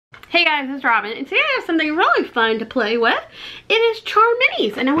Hey guys, it's Robin, and today I have something really fun to play with. It is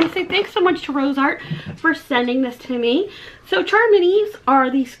CharMinis, and I want to say thanks so much to RoseArt for sending this to me. So CharMinis are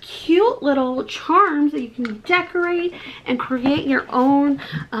these cute little charms that you can decorate and create your own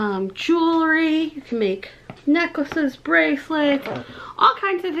jewelry. You can make necklaces, bracelets, all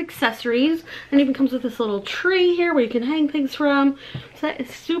kinds of accessories, and it even comes with this little tree here where you can hang things from. So that is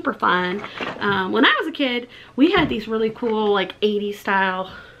super fun. When I was a kid, we had these really cool like 80s style,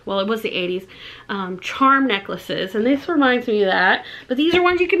 well, it was the 80s, charm necklaces, and this reminds me of that. But these are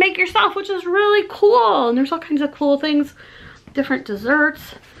ones you can make yourself, which is really cool. And there's all kinds of cool things, different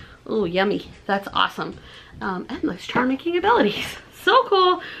desserts. Oh, yummy. That's awesome. And those charm making abilities. So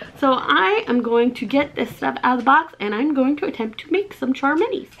cool. So I am going to get this stuff out of the box, and I'm going to attempt to make some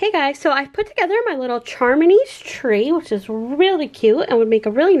CharMinis. Hey guys, so I've put together my little CharMinis tree, which is really cute and would make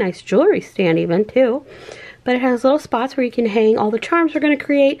a really nice jewelry stand even too. But it has little spots where you can hang all the charms we're going to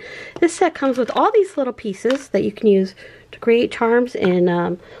create. This set comes with all these little pieces that you can use to create charms in,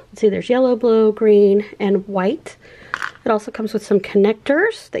 let's see, there's yellow, blue, green, and white. It also comes with some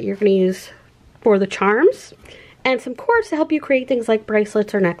connectors that you're going to use for the charms, and some cords to help you create things like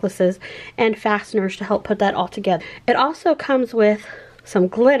bracelets or necklaces, and fasteners to help put that all together. It also comes with some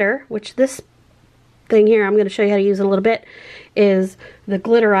glitter, which this thing here I'm going to show you how to use in a little bit is the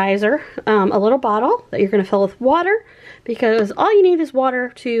glitterizer, a little bottle that you're going to fill with water, because all you need is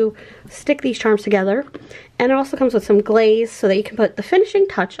water to stick these charms together. And it also comes with some glaze so that you can put the finishing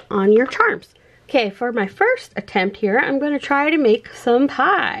touch on your charms. Okay, for my first attempt here, I'm going to try to make some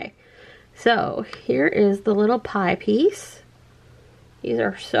pie. So here is the little pie piece. These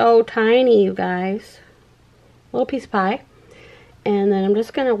are so tiny, you guys. Little piece of pie. And then I'm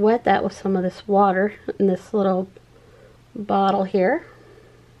just going to wet that with some of this water in this little bottle here.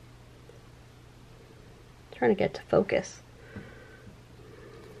 I'm trying to get to focus.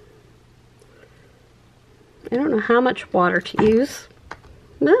 I don't know how much water to use.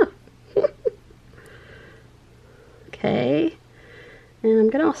 Okay. And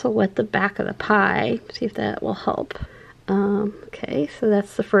I'm going to also wet the back of the pie, see if that will help. Okay, so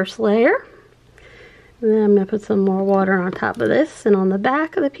that's the first layer. And then I'm going to put some more water on top of this and on the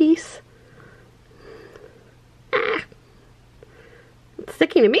back of the piece. Ah, it's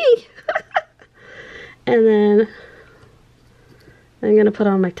sticking to me. And then I'm going to put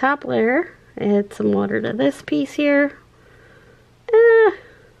on my top layer, add some water to this piece here.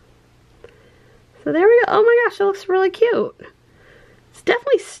 So there we go. Oh my gosh, it looks really cute. It's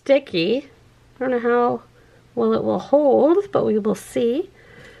definitely sticky. I don't know how well it will hold, but we will see.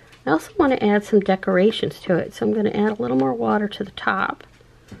 I also want to add some decorations to it, so I'm going to add a little more water to the top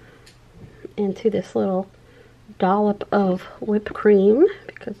and to this little dollop of whipped cream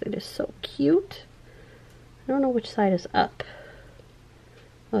because it is so cute. I don't know which side is up.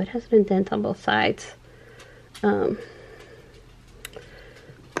 Oh, it has an indent on both sides. Let's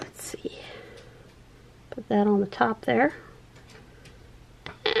see. Put that on the top there.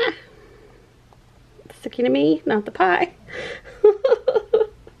 It's sticking to me, not the pie.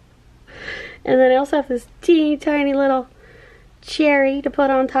 And then I also have this teeny tiny little cherry to put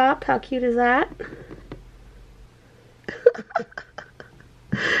on top. How cute is that?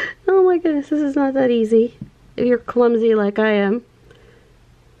 Oh my goodness, this is not that easy. If you're clumsy like I am.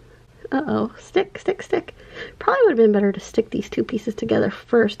 Uh-oh, stick, stick, stick. Probably would have been better to stick these two pieces together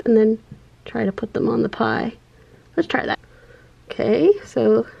first and then try to put them on the pie. Let's try that. Okay,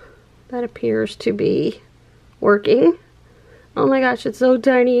 so that appears to be working. Oh my gosh, it's so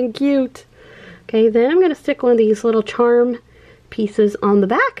tiny and cute. Okay, then I'm going to stick one of these little charm pieces on the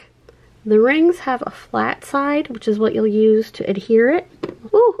back. The rings have a flat side, which is what you'll use to adhere it.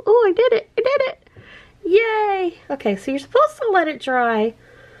 Oh, I did it! I did it! Yay! Okay, so you're supposed to let it dry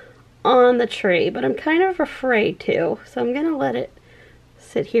on the tree, but I'm kind of afraid to. So I'm going to let it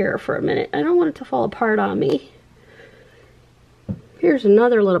sit here for a minute. I don't want it to fall apart on me. Here's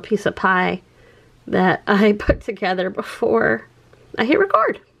another little piece of pie that I put together before I hit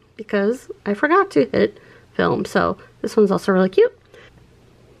record, because I forgot to hit film. So this one's also really cute.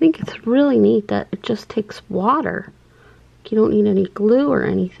 I think it's really neat that it just takes water. You don't need any glue or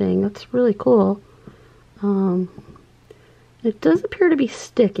anything. That's really cool. It does appear to be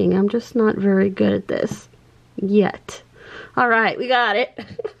sticking. I'm just not very good at this yet. Alright, we got it.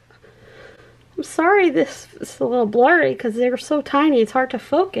 I'm sorry this is a little blurry because they're so tiny. It's hard to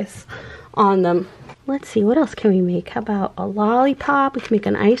focus on them. Let's see, what else can we make? How about a lollipop? We can make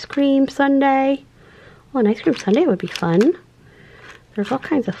an ice cream sundae. Oh, an ice cream sundae would be fun. There's all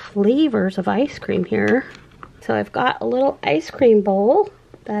kinds of flavors of ice cream here. So I've got a little ice cream bowl.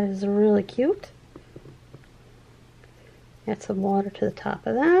 That is really cute. Add some water to the top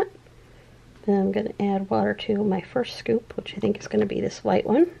of that. Then I'm going to add water to my first scoop, which I think is going to be this white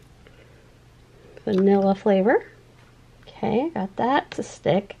one. Vanilla flavor. Okay, got that to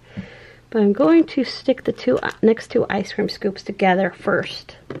stick. But I'm going to stick the next two ice cream scoops together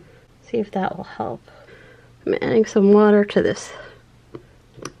first. See if that will help. I'm adding some water to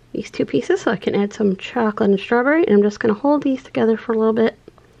these two pieces so I can add some chocolate and strawberry. And I'm just going to hold these together for a little bit.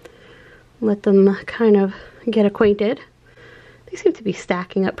 Let them kind of get acquainted. They seem to be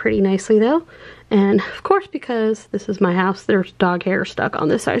stacking up pretty nicely though. And of course, because this is my house, there's dog hair stuck on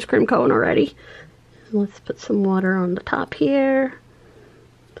this ice cream cone already. And let's put some water on the top here.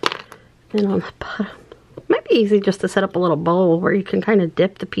 And on the bottom. It might be easy just to set up a little bowl where you can kind of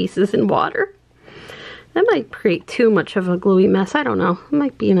dip the pieces in water. That might create too much of a gluey mess. I don't know. It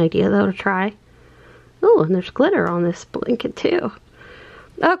might be an idea though to try. Oh, and there's glitter on this blanket too.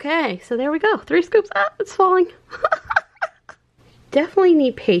 Okay, so there we go. 3 scoops. Ah, it's falling. Definitely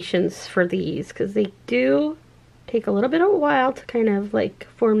need patience for these because they do take a little bit of a while to kind of like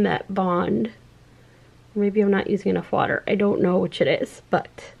form that bond. Maybe I'm not using enough water. I don't know which it is,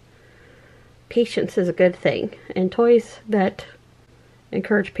 but patience is a good thing. And toys that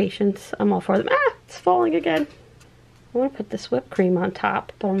encourage patience, I'm all for them. Ah, it's falling again. I want to put this whipped cream on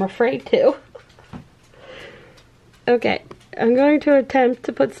top, but I'm afraid to. Okay, I'm going to attempt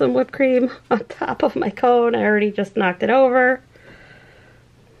to put some whipped cream on top of my cone. I already just knocked it over.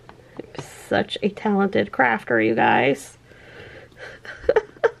 I'm such a talented crafter, you guys.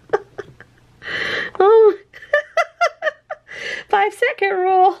 Oh, 5-second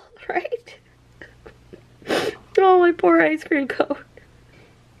rule, right? Oh, my poor ice cream cone.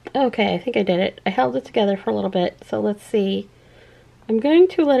 Okay, I think I did it. I held it together for a little bit, so let's see. I'm going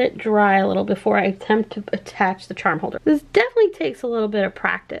to let it dry a little before I attempt to attach the charm holder. This definitely takes a little bit of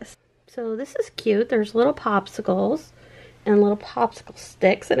practice. So this is cute. There's little popsicles and little popsicle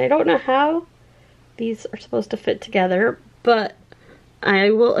sticks, and I don't know how these are supposed to fit together, but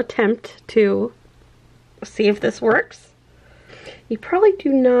I will attempt to see if this works. You probably do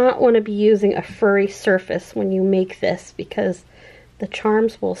not want to be using a furry surface when you make this because the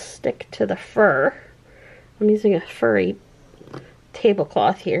charms will stick to the fur. I'm using a furry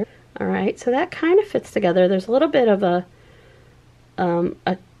tablecloth here. Alright, so that kind of fits together. There's a little bit of a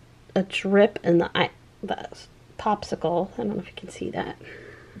drip in the popsicle. I don't know if you can see that.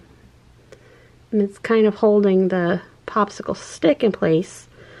 And it's kind of holding the popsicle stick in place.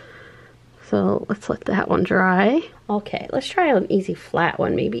 So let's let that one dry. Okay, let's try an easy flat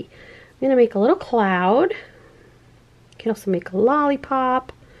one maybe. I'm going to make a little cloud. You can also make a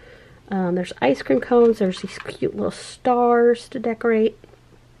lollipop. There's ice cream cones. There's these cute little stars to decorate.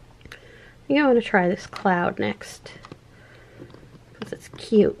 I think I'm going to try this cloud next because it's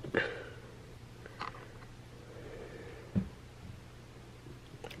cute.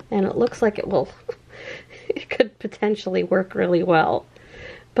 And it looks like it will, it could potentially work really well,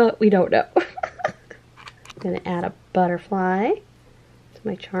 but we don't know. I'm going to add a butterfly to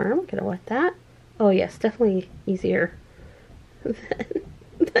my charm. I'm going to let that. Oh yes, definitely easier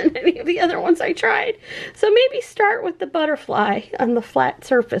than any of the other ones I tried. So maybe start with the butterfly on the flat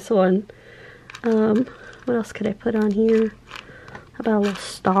surface one. What else could I put on here? How about a little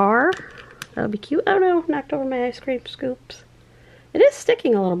star? That would be cute. Oh no, knocked over my ice cream scoops. It is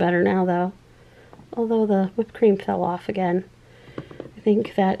sticking a little better now though. Although the whipped cream fell off again. I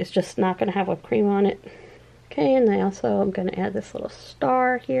think that is just not going to have whipped cream on it. Okay, and I also am going to add this little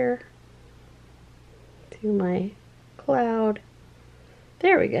star here to my cloud.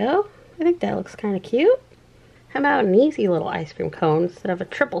 There we go. I think that looks kind of cute. How about an easy little ice cream cone instead of a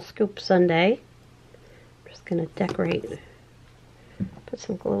triple scoop sundae? I'm just going to decorate. Put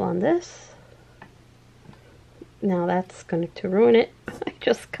some glue on this. Now that's going to ruin it. I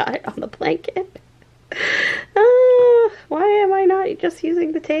just got it on the blanket. Why am I not just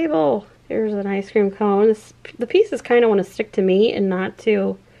using the table? Here's an ice cream cone. The pieces kind of want to stick to me and not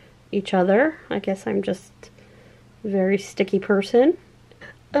to each other. I guess I'm just a very sticky person.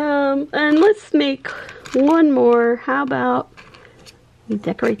 And let's make one more. How about we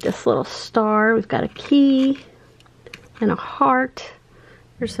decorate this little star? We've got a key and a heart.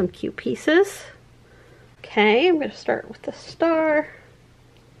 There's some cute pieces. Okay, I'm going to start with the star.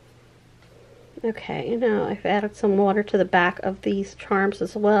 Okay, now I've added some water to the back of these charms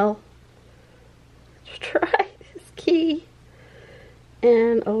as well. Let's try this key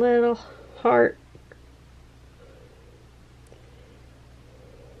and a little heart.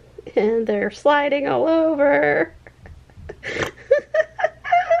 And they're sliding all over.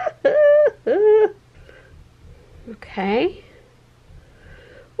 Okay.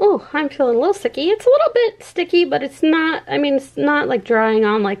 Oh, I'm feeling a little sticky. It's a little bit sticky, but it's not, I mean, it's not like drying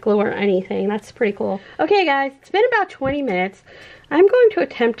on like glue or anything. That's pretty cool. Okay guys, it's been about 20 minutes. I'm going to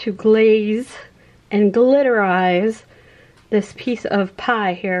attempt to glaze and glitterize this piece of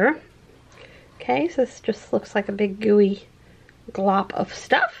pie here. Okay, so this just looks like a big gooey glop of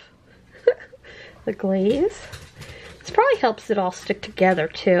stuff. The glaze. This probably helps it all stick together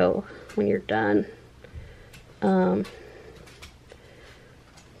too when you're done. I'm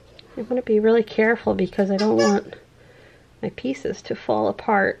going to be really careful because I don't want my pieces to fall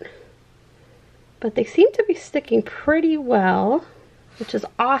apart. But they seem to be sticking pretty well, which is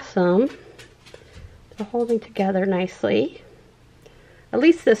awesome. They're holding together nicely. At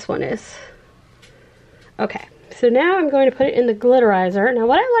least this one is. Okay, so now I'm going to put it in the glitterizer. Now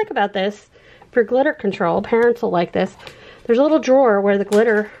what I like about this, for glitter control, parents will like this, there's a little drawer where the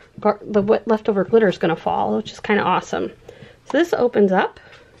glitter, the leftover glitter is going to fall, which is kind of awesome. So this opens up.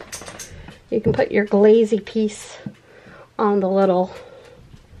 You can put your glazy piece on the little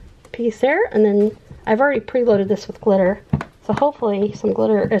piece there, and then I've already preloaded this with glitter, so hopefully some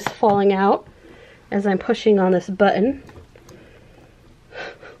glitter is falling out as I'm pushing on this button.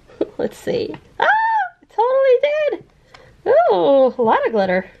 Let's see. Ah! It totally did! Oh, a lot of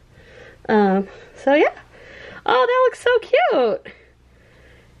glitter. So yeah. Oh, that looks so cute!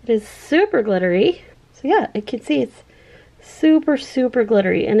 It is super glittery. So yeah, you can see it's super, super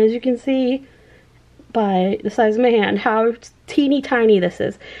glittery. And as you can see by the size of my hand, how teeny tiny this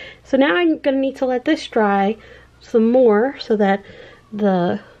is. So now I'm going to need to let this dry some more so that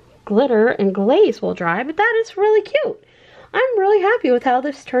the glitter and glaze will dry. But that is really cute. I'm really happy with how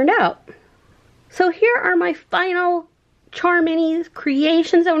this turned out. So here are my final CharMinis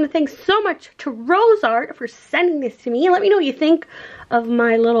creations. I want to thank so much to RoseArt for sending this to me. Let me know what you think of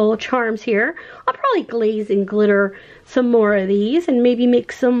my little charms here. I'll probably glaze and glitter some more of these and maybe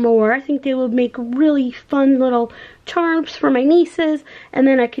make some more. I think they will make really fun little charms for my nieces, and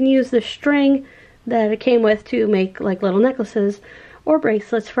then I can use the string that it came with to make like little necklaces or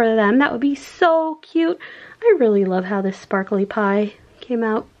bracelets for them. That would be so cute. I really love how this sparkly pie came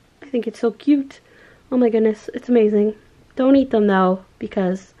out. I think it's so cute. Oh my goodness, it's amazing. Don't eat them though,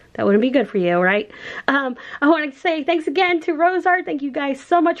 because that wouldn't be good for you, right? I want to say thanks again to RoseArt. Thank you guys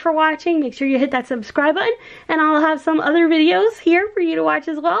so much for watching. Make sure you hit that subscribe button, and I'll have some other videos here for you to watch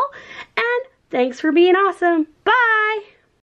as well. And thanks for being awesome. Bye!